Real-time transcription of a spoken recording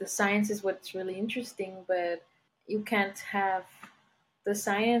the science is what's really interesting, but you can't have the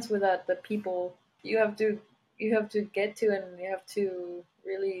science without the people. You have to get to, and you have to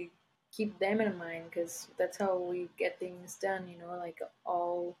really keep them in mind, because that's how we get things done. Like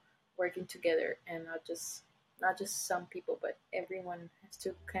all working together, and not just some people, but everyone has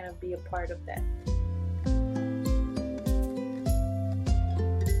to kind of be a part of that.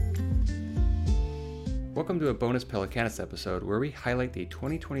 Welcome to a bonus Pelicanus episode where we highlight the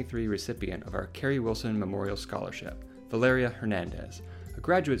 2023 recipient of our Carrie Wilson Memorial Scholarship, Valeria Hernandez, a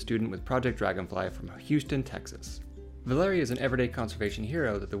graduate student with Project Dragonfly from Houston, Texas. Valeria is an everyday conservation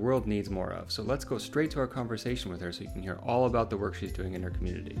hero that the world needs more of, so let's go straight to our conversation with her so you can hear all about the work she's doing in her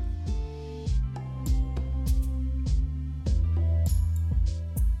community.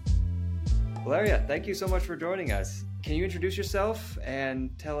 Valeria, thank you so much for joining us. Can you introduce yourself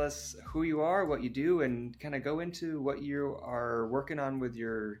and tell us who you are, what you do, and kind of go into what you are working on with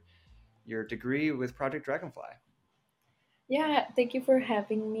your degree with Project Dragonfly? Yeah, thank you for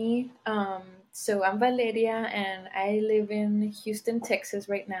having me. So I'm Valeria, and I live in Houston, Texas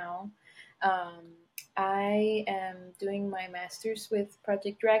right now. Um, I am doing my master's with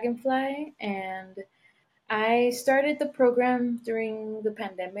Project Dragonfly, and I started the program during the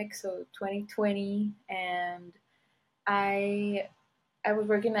pandemic, so 2020, and I I was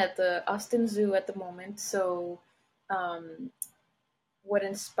working at the Austin Zoo at the moment. So um, what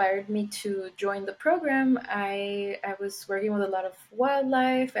inspired me to join the program, I was working with a lot of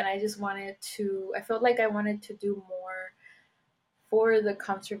wildlife, and I felt like I wanted to do more for the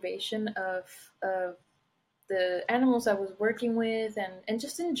conservation of the animals I was working with, and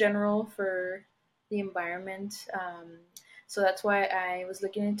just in general for the environment. So that's why I was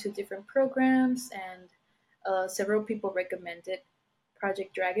looking into different programs, and several people recommended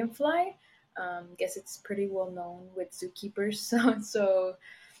Project Dragonfly. Guess it's pretty well known with zookeepers. So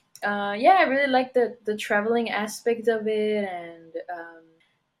yeah, I really like the traveling aspect of it, and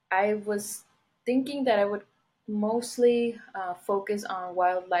I was thinking that I would mostly focus on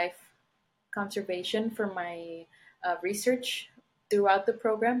wildlife conservation for my research throughout the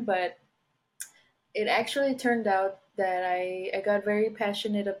program, but it actually turned out that I got very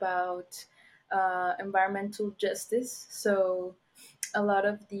passionate about environmental justice. So a lot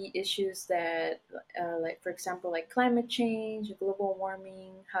of the issues that, like for example, like climate change, global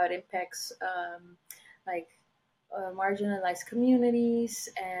warming, how it impacts like marginalized communities,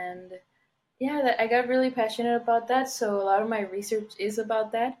 and yeah, I got really passionate about that. So a lot of my research is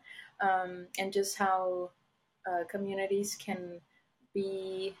about that, and just how communities can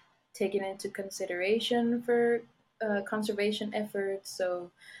be taken into consideration for conservation efforts.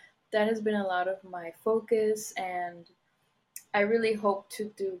 So that has been a lot of my focus, and I really hope to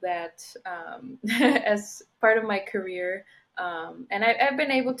do that as part of my career. And I've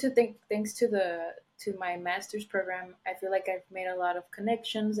been able to think, thanks to my master's program, I feel like I've made a lot of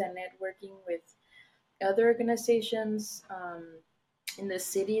connections and networking with other organizations in the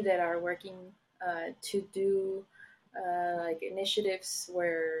city that are working to do like initiatives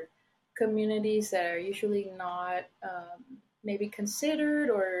where communities that are usually not maybe considered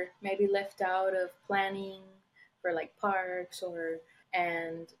or maybe left out of planning for like parks or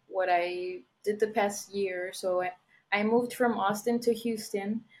and what I did the past year. So I moved from Austin to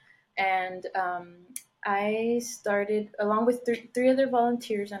Houston, and I started along with three other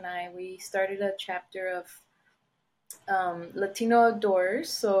volunteers, and we started a chapter of Latino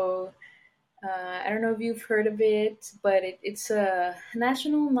Outdoors. So I don't know if you've heard of it, but it's a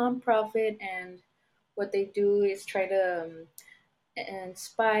national nonprofit, and what they do is try to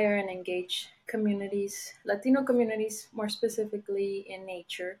inspire and engage communities, Latino communities, more specifically in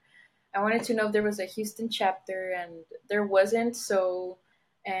nature. I wanted to know if there was a Houston chapter, and there wasn't. So,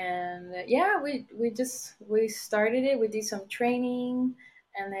 and yeah, we started it. We did some training,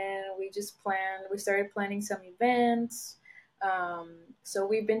 and then we started planning some events. So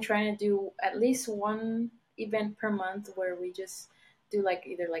we've been trying to do at least one event per month where we just do like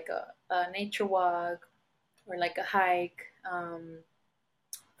either like a nature walk or like a hike.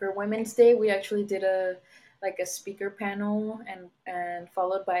 For Women's Day, we actually did a speaker panel, and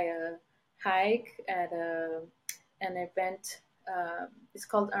followed by a hike at an event. It's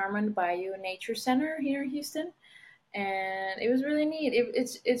called Armand Bayou Nature Center here in Houston, and it was really neat.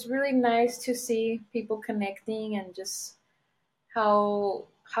 It's really nice to see people connecting, and just how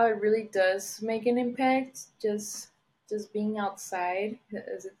it really does make an impact. Just being outside,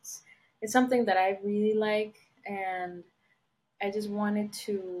 'cause it's something that I really like, and I just wanted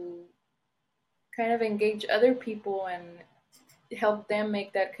to kind of engage other people and help them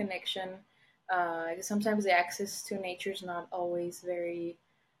make that connection. Sometimes the access to nature is not always very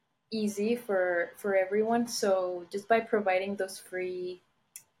easy for everyone. So just by providing those free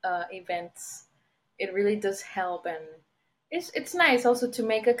events, it really does help, and it's nice also to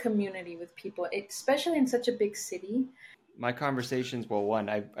make a community with people, especially in such a big city. My conversations, well, one,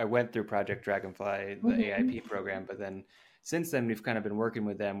 I went through Project Dragonfly, the Hmm. AIP program, but then since then we've kind of been working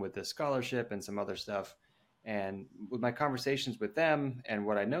with them with the scholarship and some other stuff. And with my conversations with them and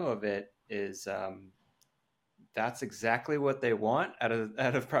what I know of it is that's exactly what they want out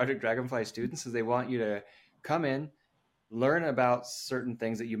of Project Dragonfly students is they want you to come in, learn about certain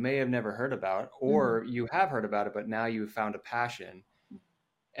things that you may have never heard about, or Hmm. you have heard about it, but now you've found a passion.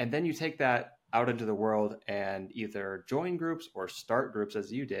 And then you take that out into the world and either join groups or start groups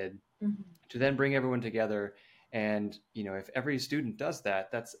as you did Hmm. to then bring everyone together. And if every student does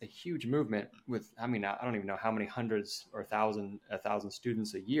that, that's a huge movement. With I mean, I don't even know how many hundreds or a thousand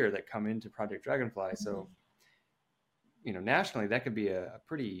students a year that come into Project Dragonfly. So nationally, that could be a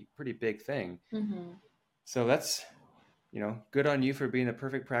pretty big thing. Hmm. So that's good on you for being a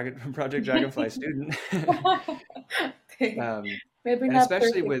perfect Project Dragonfly student. um, Maybe and not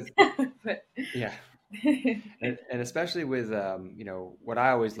especially perfect, with but yeah, and especially with what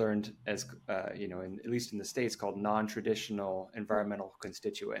I always learned as at least in the states called non-traditional environmental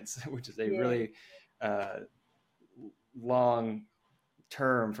constituents, which is a yeah. really uh, long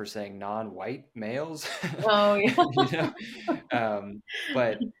term for saying non-white males. Oh yeah. you know, um,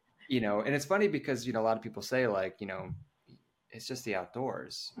 but and it's funny because a lot of people say like it's just the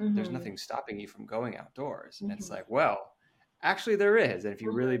outdoors. There's Hmm. nothing stopping you from going outdoors. And it's Hmm. like, well, actually there is. And if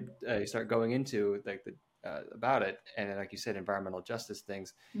you really start going into like the about it, and then, like you said, environmental justice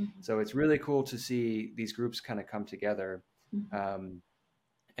things, Hmm. so it's really cool to see these groups kind of come together. Hmm. Um,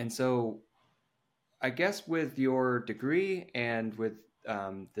 and so, I guess with your degree and with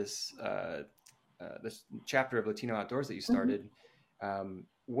this chapter of Latino Outdoors that you Hmm. started,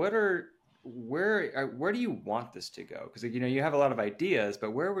 what are where do you want this to go? Because you have a lot of ideas,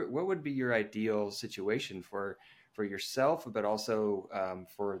 but what would be your ideal situation for yourself, but also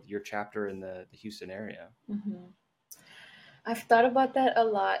for your chapter in the Houston area? Hmm. I've thought about that a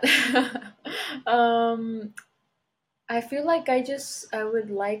lot. um, I feel like I would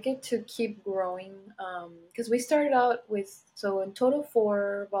like it to keep growing, because we started out with, so in total,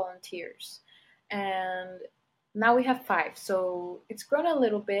 4 volunteers, and now we have 5. So it's grown a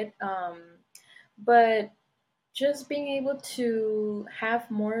little bit, but just being able to have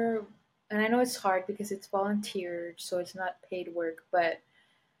more, and I know it's hard because it's volunteered, so it's not paid work, but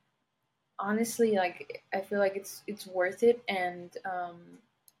honestly, like I feel like it's worth it, and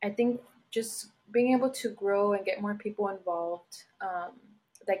I think just being able to grow and get more people involved,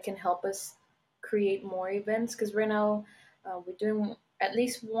 that can help us create more events. Because right now, we're doing at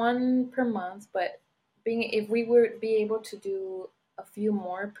least one per month, but being if we would be able to do a few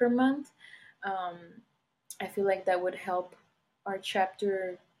more per month, um, I feel like that would help our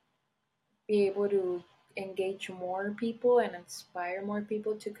chapter be able to engage more people and inspire more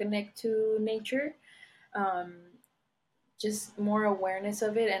people to connect to nature. Um, just more awareness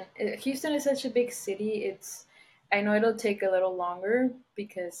of it. And Houston is such a big city. I know it'll take a little longer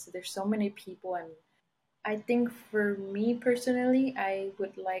because there's so many people. And I think for me personally, I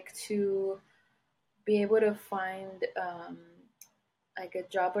would like to be able to find, like a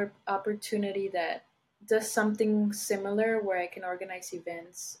job or opportunity that does something similar where I can organize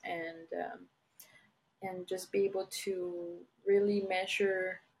events, and just be able to really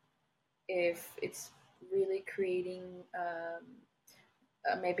measure if it's really creating,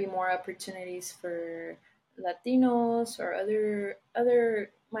 maybe more opportunities for Latinos or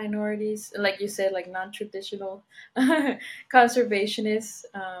other minorities, like you said, like non-traditional conservationists,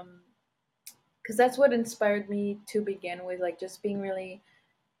 because that's what inspired me to begin with, like just being really,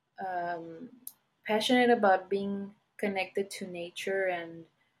 um, passionate about being connected to nature. And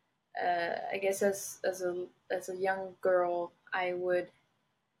I guess as a young girl, I would,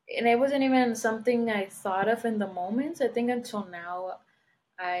 and it wasn't even something I thought of in the moment. I think until now,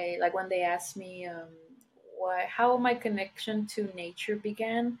 I like when they asked me, how my connection to nature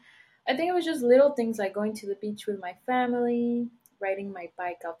began. I think it was just little things like going to the beach with my family, riding my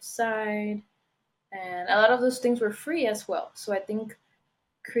bike outside, and a lot of those things were free as well. So I think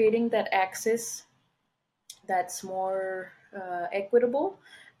creating that access that's more equitable,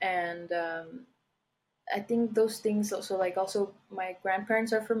 and I think those things also, like, also my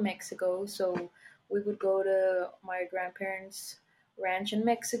grandparents are from Mexico, so we would go to my grandparents' ranch in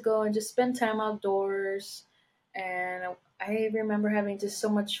Mexico and just spend time outdoors. And I remember having just so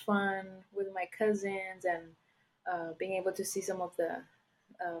much fun with my cousins, and being able to see some of the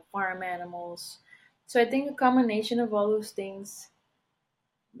farm animals. So I think a combination of all those things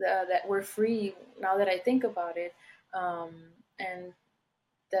that were free. Now that I think about it, and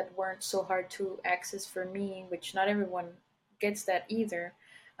that weren't so hard to access for me, which not everyone gets that either.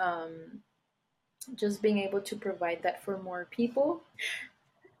 Um, just being able to provide that for more people.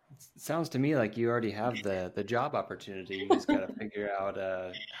 It sounds to me like you already have the job opportunity. You just got to figure out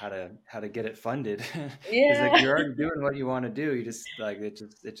how to get it funded because like Yeah. you're already doing what you want to do. You just like it's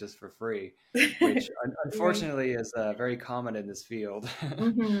just for free, which Right. unfortunately is very common in this field.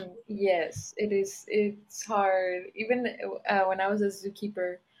 Yes, it is. It's hard. Even when I was a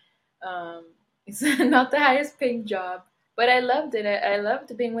zookeeper, um, it's not the highest paying job, but I loved it. I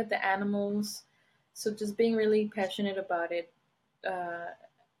loved being with the animals. So just being really passionate about it uh,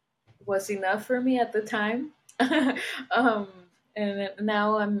 was enough for me at the time. um, and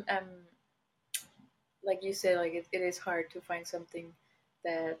now I'm like you said, like it is hard to find something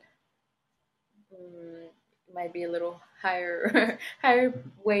that mm, might be a little higher, higher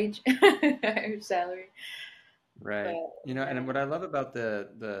wage, higher salary. Right. But You know, yeah. and what I love about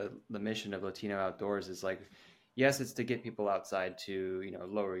the mission of Latino Outdoors is like, yes, it's to get people outside to, you know,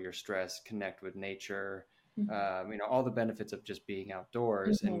 lower your stress, connect with nature, Mhm. you know, all the benefits of just being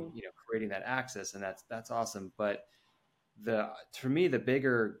outdoors and, Mhm. you know, creating that access, and that's awesome. But the for me, the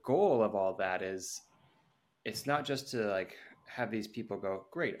bigger goal of all that is it's not just to like have these people go,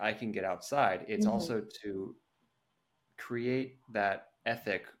 great, I can get outside. It's Mhm. also to create that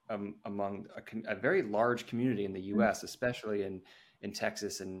ethic among a very large community in the Mhm. U.S., especially in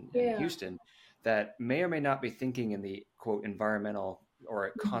Texas and Yeah. Houston, that may or may not be thinking in the quote environmental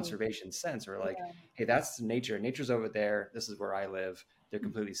or Mhm. conservation sense, or like, Yeah. hey, that's nature. Nature's over there. This is where I live. They're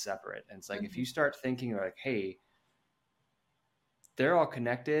completely separate. And it's like if Mhm. you start thinking like, hey, they're all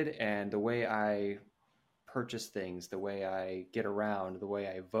connected, and the way I purchase things, the way I get around, the way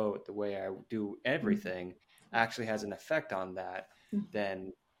I vote, the way I do Mhm. everything actually has an effect on that,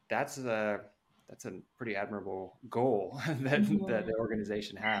 then that's a that's a pretty admirable goal that Mhm. the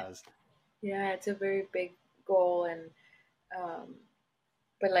organization has. Yeah, it's a very big goal, and um,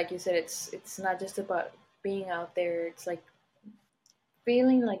 but like you said, it's not just about being out there. It's like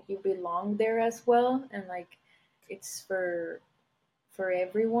feeling like you belong there as well, and like it's for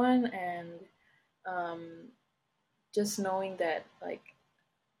everyone, and um, just knowing that like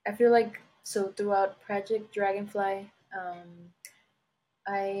I feel like so throughout Project Dragonfly,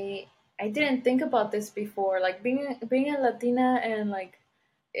 I I didn't think about this before. Like being a Latina, and like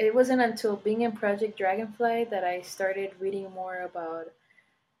it wasn't until being in Project Dragonfly that I started reading more about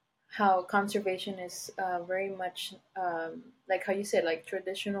how conservation is very much like how you said, like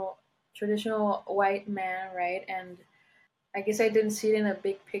traditional white man, right? And I guess I didn't see it in a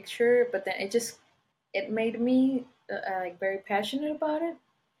big picture, but then it made me like very passionate about it.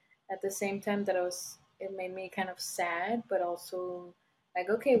 At the same time that it made me kind of sad, but also like,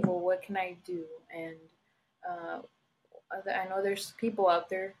 okay, well, what can I do? And uh, I know there's people out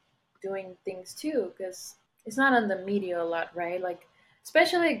there doing things too, because it's not on the media a lot, right? Like,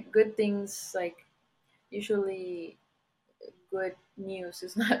 especially good things, like usually good news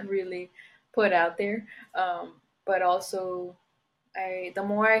is not really put out there. But also, the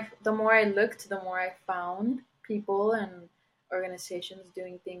more I looked, the more I found people and organizations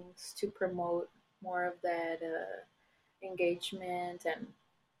doing things to promote more of that engagement and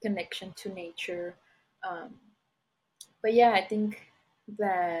connection to nature. Um, but yeah, I think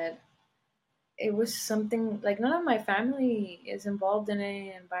that it was something like none of my family is involved in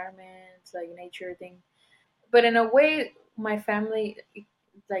any environment, like nature thing. But in a way, my family,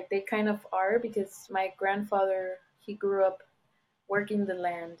 like they kind of are, because my grandfather, he grew up working the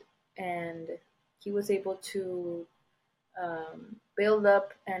land, and he was able to build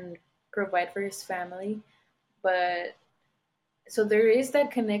up and provide for his family. But so there is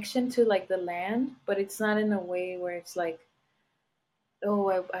that connection to like the land, but it's not in a way where it's like, oh,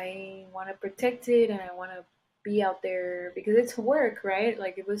 I want to protect it and I want to be out there because it's work, right?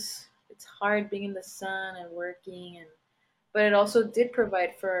 Like it's hard being in the sun and working, and but it also did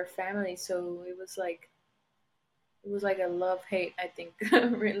provide for our family. So it was like a love hate, I think,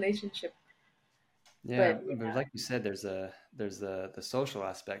 relationship. Yeah, But but yeah. like you said, there's the social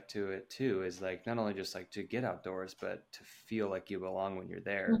aspect to it too. Is like not only just like to get outdoors, but to feel like you belong when you're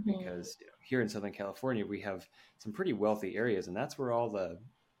there. Hmm. Because you know, here in Southern California, we have some pretty wealthy areas, and that's where all the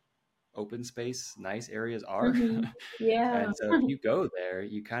open space, nice areas are. Hmm. Yeah. And so if you go there,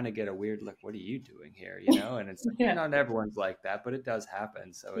 you kind of get a weird look. What are you doing here? You know, and it's like, Yeah. not everyone's like that, but it does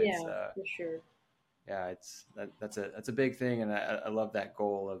happen. So it's Yeah, for sure. yeah, that's a big thing, and I love that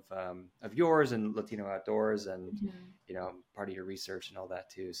goal of yours and Latino Outdoors, and Hmm. you know, part of your research and all that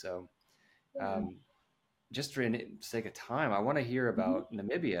too. So Yeah. um, just for the sake of time, I want to hear Mhm. about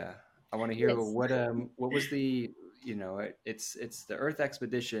Namibia. I want to hear Yes. what was the, it's the Earth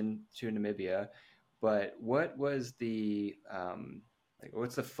expedition to Namibia, but what was the like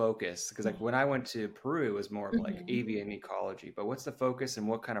what's the focus? Because like when I went to Peru, it was more of like Mhm. avian ecology. But what's the focus and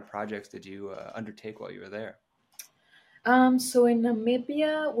what kind of projects did you undertake while you were there? So in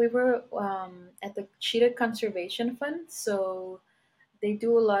Namibia, we were at the Cheetah Conservation Fund. So they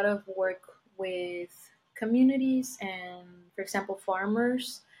do a lot of work with communities and, for example,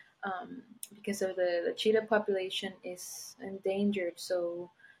 farmers, um, because of the cheetah population is endangered. So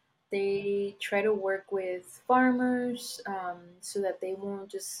they try to work with farmers so that they won't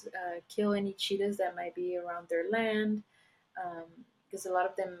just kill any cheetahs that might be around their land, because a lot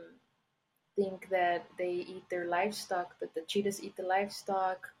of them think that they eat their livestock, that the cheetahs eat the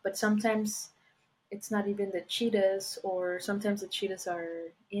livestock, but sometimes it's not even the cheetahs, or sometimes the cheetahs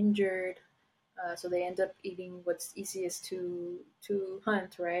are injured, so they end up eating what's easiest to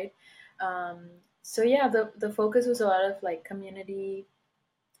hunt, right? Um, so yeah, the focus was a lot of like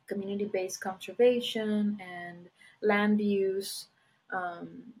community-based conservation and land use.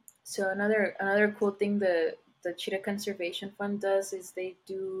 Um, so another cool thing the Cheetah Conservation Fund does is they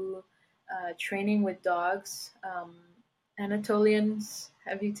do training with dogs. Anatolians,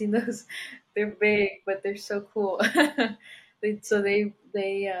 have you seen those? They're big, but they're so cool. They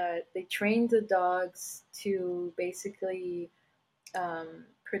train the dogs to basically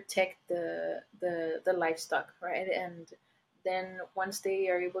protect the livestock, right? And then once they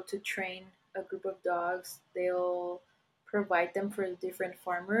are able to train a group of dogs, they'll provide them for different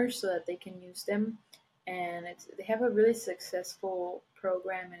farmers so that they can use them. And they have a really successful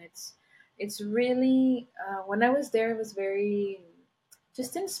program, and it's really when I was there, I was very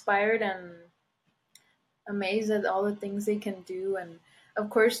just inspired and amazed at all the things they can do. And of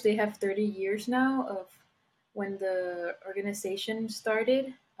course, they have 30 years now of when the organization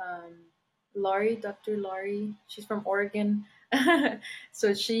started. Um, Dr. Laurie, she's from Oregon.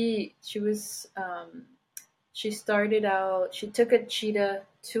 So she was she started out. She took a cheetah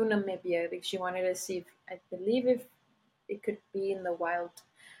to Namibia because she wanted to see if, I believe, if it could be in the wild.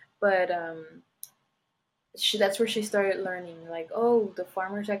 But that's where she started learning, like, oh, the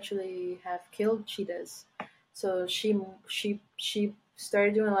farmers actually have killed cheetahs. So she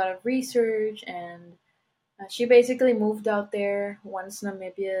started doing a lot of research, and she basically moved out there once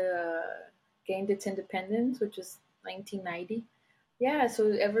Namibia gained its independence, which was 1990. Yeah, so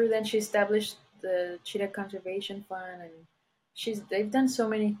ever then she established the Cheetah Conservation Fund, and they've done so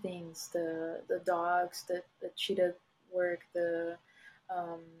many things. The dogs, the cheetah work,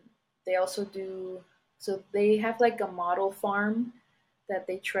 um, they also do. So they have like a model farm that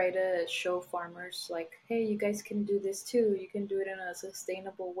they try to show farmers, like, hey, you guys can do this too. You can do it in a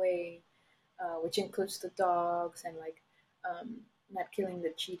sustainable way, which includes the dogs and like um, not killing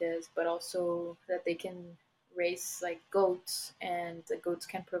the cheetahs, but also that they can raise like goats, and the goats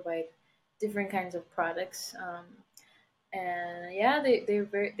can provide different kinds of products. And yeah,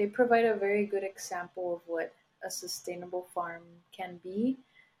 they provide a very good example of what a sustainable farm can be.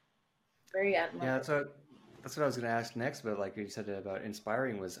 Very Yeah, admirable. that's what I was going to ask next. But like you said about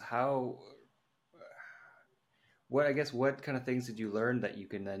inspiring, was how what I guess what kind of things did you learn that you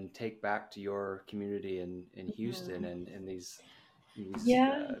can then take back to your community in Houston Mhm. and these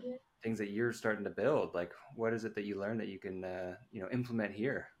Yeah, things that you're starting to build? Like, what is it that you learned that you can implement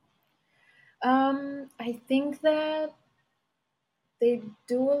here? I think that they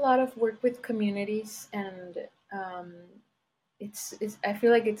do a lot of work with communities, and um, it's I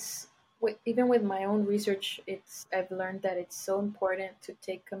feel like even with my own research, it's I've learned that it's so important to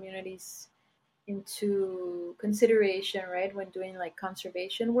take communities into consideration, right, when doing like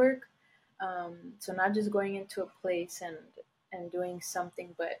conservation work. So not just going into a place and doing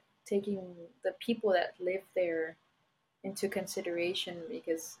something, but taking the people that live there into consideration,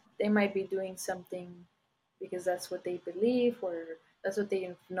 because they might be doing something because that's what they believe, or that's what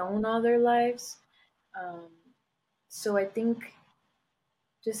they've known all their lives. Um, so I think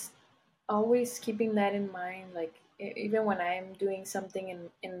just always keeping that in mind, like even when I'm doing something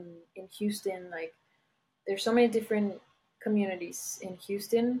in Houston, like there's so many different communities in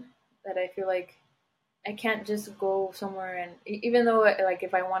Houston that I feel like I can't just go somewhere and even though like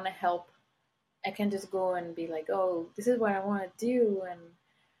if I want to help, I can just go and be like, oh, this is what I want to do, and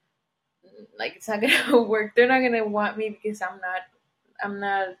like it's not gonna work. They're not gonna want me because I'm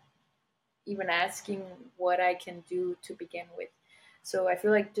not even asking what I can do to begin with. So I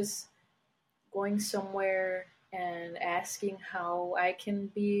feel like just going somewhere and asking how I can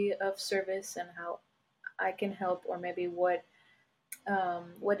be of service and how I can help, or maybe what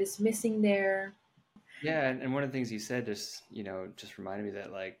is missing there. Yeah, and one of the things you said just, just reminded me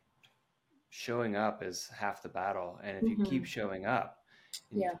that like showing up is half the battle. And if you keep Hmm. showing up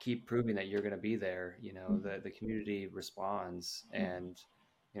and you Yeah. keep proving that you're going to be there, Hmm. the community responds. Hmm. And,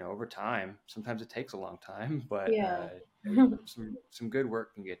 over time, sometimes it takes a long time, but Yeah. some good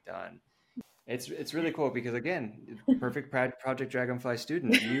work can get done. It's really cool because again, perfect Project Dragonfly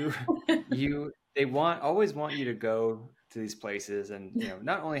student, they always want you to go to these places and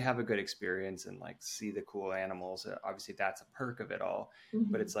not only have a good experience and like see the cool animals. Obviously, that's a perk of it all,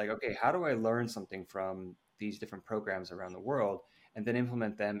 but Hmm. it's like, okay, how do I learn something from these different programs around the world and then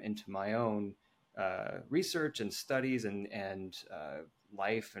implement them into my own research and studies and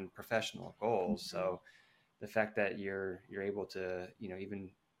life and professional goals? Hmm. So the fact that you're able to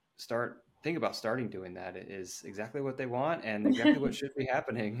even think about starting doing that is exactly what they want and exactly what should be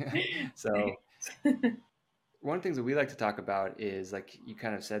happening. So one of the things that we like to talk about is like you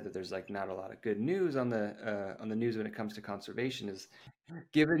kind of said that there's like not a lot of good news on the news when it comes to conservation. Is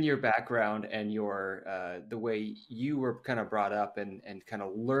given your background and your the way you were kind of brought up and kind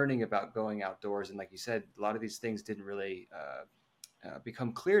of learning about going outdoors, and like you said, a lot of these things didn't really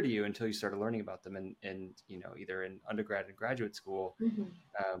become clear to you until you started learning about them in either in undergrad and graduate school. Hmm.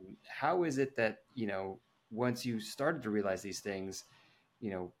 How is it that once you started to realize these things, you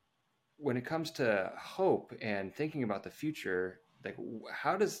know when it comes to hope and thinking about the future, like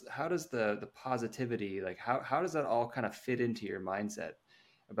how does the positivity, like how does that all kind of fit into your mindset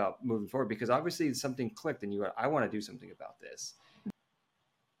about moving forward? Because obviously something clicked and I want to do something about this.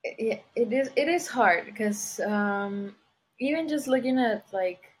 It is hard because even just looking at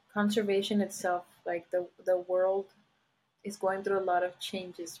like conservation itself, like the world is going through a lot of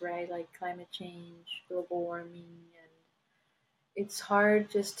changes, right? Like climate change, global warming, and it's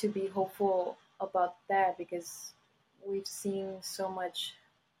hard just to be hopeful about that because we've seen so much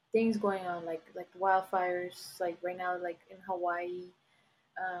things going on, like wildfires, like right now, like in Hawaii.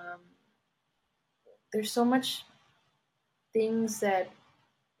 Um, there's so much things that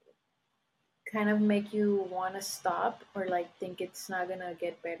kind of make you want to stop or like think it's not gonna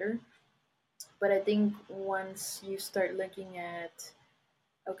get better. But I think once you start looking at,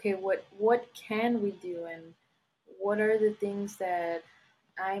 okay, what can we do and what are the things that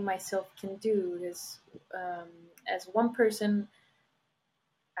I myself can do? Because um, as one person,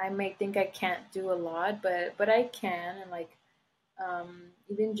 I may think I can't do a lot, but I can, and like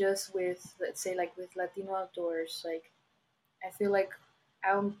even just with, let's say, like with Latino outdoors, like I feel like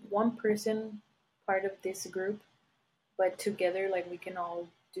I'm one person part of this group, but together like we can all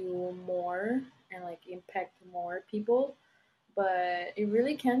do more and like impact more people. But it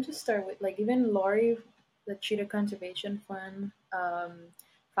really can just start with like even Lori, the Cheetah Conservation Fund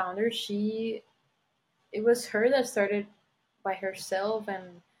founder. She It was her that started by herself,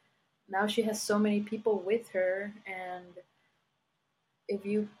 and now she has so many people with her. And if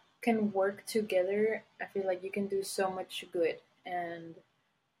you can work together, I feel like you can do so much good. And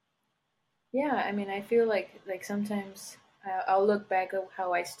yeah, I mean, I feel like sometimes I'll look back at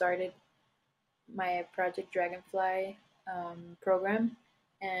how I started my Project Dragonfly program,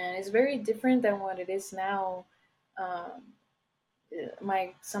 and it's very different than what it is now. Um,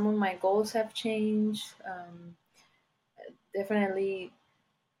 my Some of my goals have changed. Definitely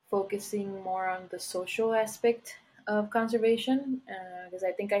focusing more on the social aspect of conservation because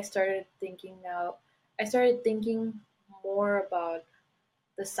I think I started thinking more about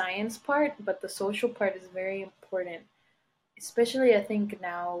the science part, but the social part is very important, especially I think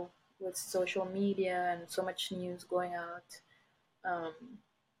now with social media and so much news going out. Um,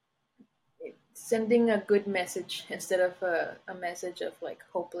 Sending a good message instead of a message of like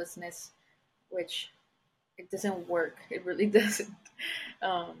hopelessness, which it doesn't work. It really doesn't.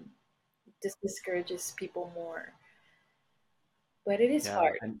 Um, it just discourages people more. But it is Yeah,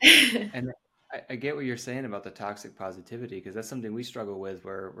 hard. and I get what you're saying about the toxic positivity because that's something we struggle with.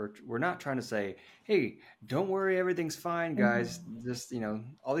 Where we're not trying to say, "Hey, don't worry, everything's fine, guys. Mhm. Just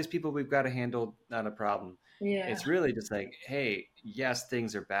all these people we've got to handle, not a problem." Yeah. It's really just like, "Hey, yes,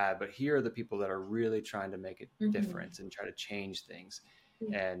 things are bad, but here are the people that are really trying to make a Hmm. difference and try to change things."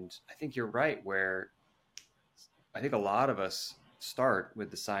 Yeah. And I think you're right. Where I think a lot of us start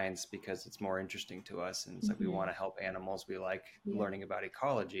with the science because it's more interesting to us, and it's like we Hmm. want to help animals. We like Yeah. learning about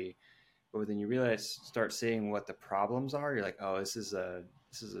ecology, but then you realize, start seeing what the problems are. You're like, oh, this is a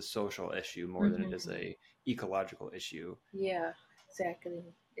social issue more than it is Hmm. a ecological issue. Yeah. Exactly.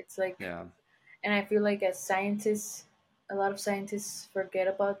 It's like, Yeah, and I feel like as scientists, a lot of scientists forget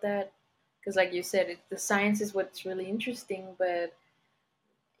about that because, like you said, the science is what's really interesting, but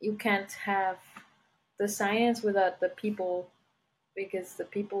you can't have the science without the people because the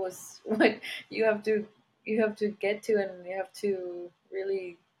people is what you have to you have to get to, and you have to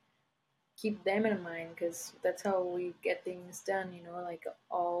really keep them in mind, because that's how we get things done, like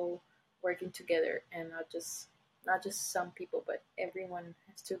all working together, and not just some people, but everyone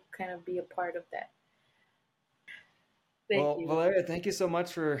has to kind of be a part of that. Thank Well, you. Valeria, thank you so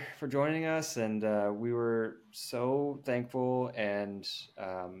much for joining us, and we were so thankful and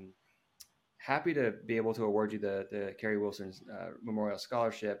happy to be able to award you the Carrie Wilson Memorial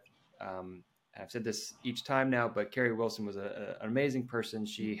Scholarship. I've said this each time now, but Carrie Wilson was an amazing person.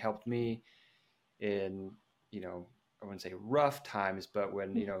 She helped me in, I wouldn't say rough times, but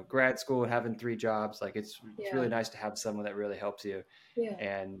when, grad school and having three jobs, like it's Yeah, really nice to have someone that really helps you. yeah,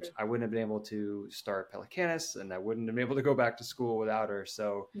 And I wouldn't have been able to start Pelicanus, and I wouldn't have been able to go back to school without her.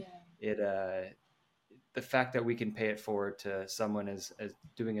 So yeah, it, the fact that we can pay it forward to someone as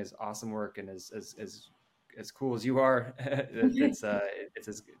doing as awesome work and as cool as you are, that's it's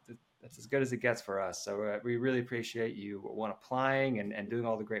as that's as good as it gets for us. So we really appreciate you applying and doing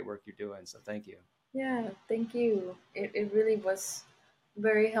all the great work you're doing. So thank you. yeah. Thank you. It really was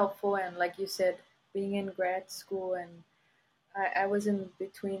very helpful, and like you said, being in grad school, and I was in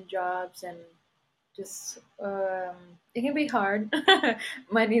between jobs, and just it can be hard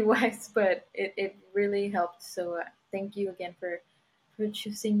money wise, but it really helped. So thank you again for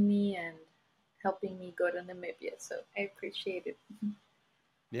choosing me and helping me go to Namibia. So I appreciate it.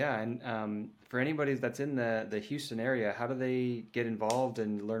 Yeah, and for anybody that's in the Houston area, how do they get involved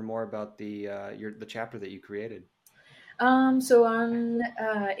and learn more about the chapter that you created? So on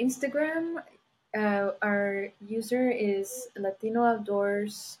Instagram, our user is Latino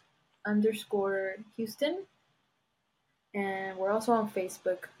Outdoors underscore Houston, and we're also on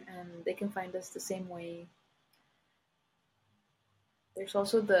Facebook, and they can find us the same way. There's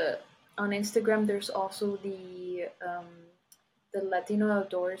also the on Instagram. There's also the Latino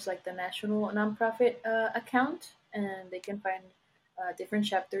Outdoors, like the national nonprofit account, and they can find different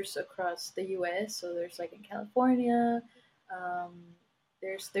chapters across the U.S. So there's like in California. Um,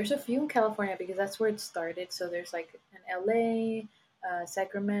 there's a few in California because that's where it started. So there's like in L.A.,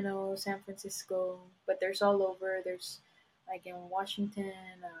 Sacramento, San Francisco, but there's all over. There's like in Washington.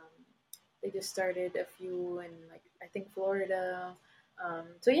 They just started a few in like I think Florida.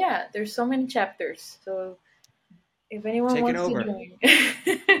 So yeah, there's so many chapters. So if anyone Taking wants to over.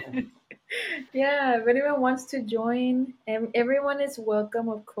 join, yeah, if anyone wants to join, and everyone is welcome,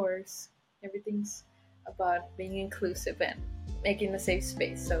 of course. Everything's about being inclusive and making a safe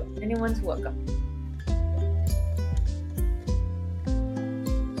space. So anyone's welcome.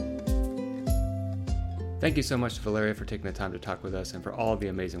 Thank you so much to Valeria for taking the time to talk with us and for all of the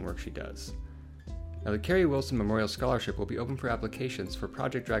amazing work she does. Now, the Carrie Wilson Memorial Scholarship will be open for applications for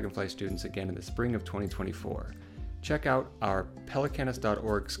Project Dragonfly students again in the spring of 2024. Check out our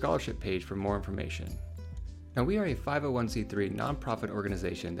pelicanus.org scholarship page for more information. Now, we are a 501c3 nonprofit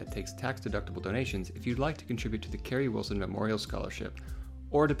organization that takes tax-deductible donations if you'd like to contribute to the Carrie Wilson Memorial Scholarship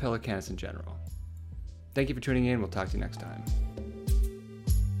or to Pelicanus in general. Thank you for tuning in. We'll talk to you next time.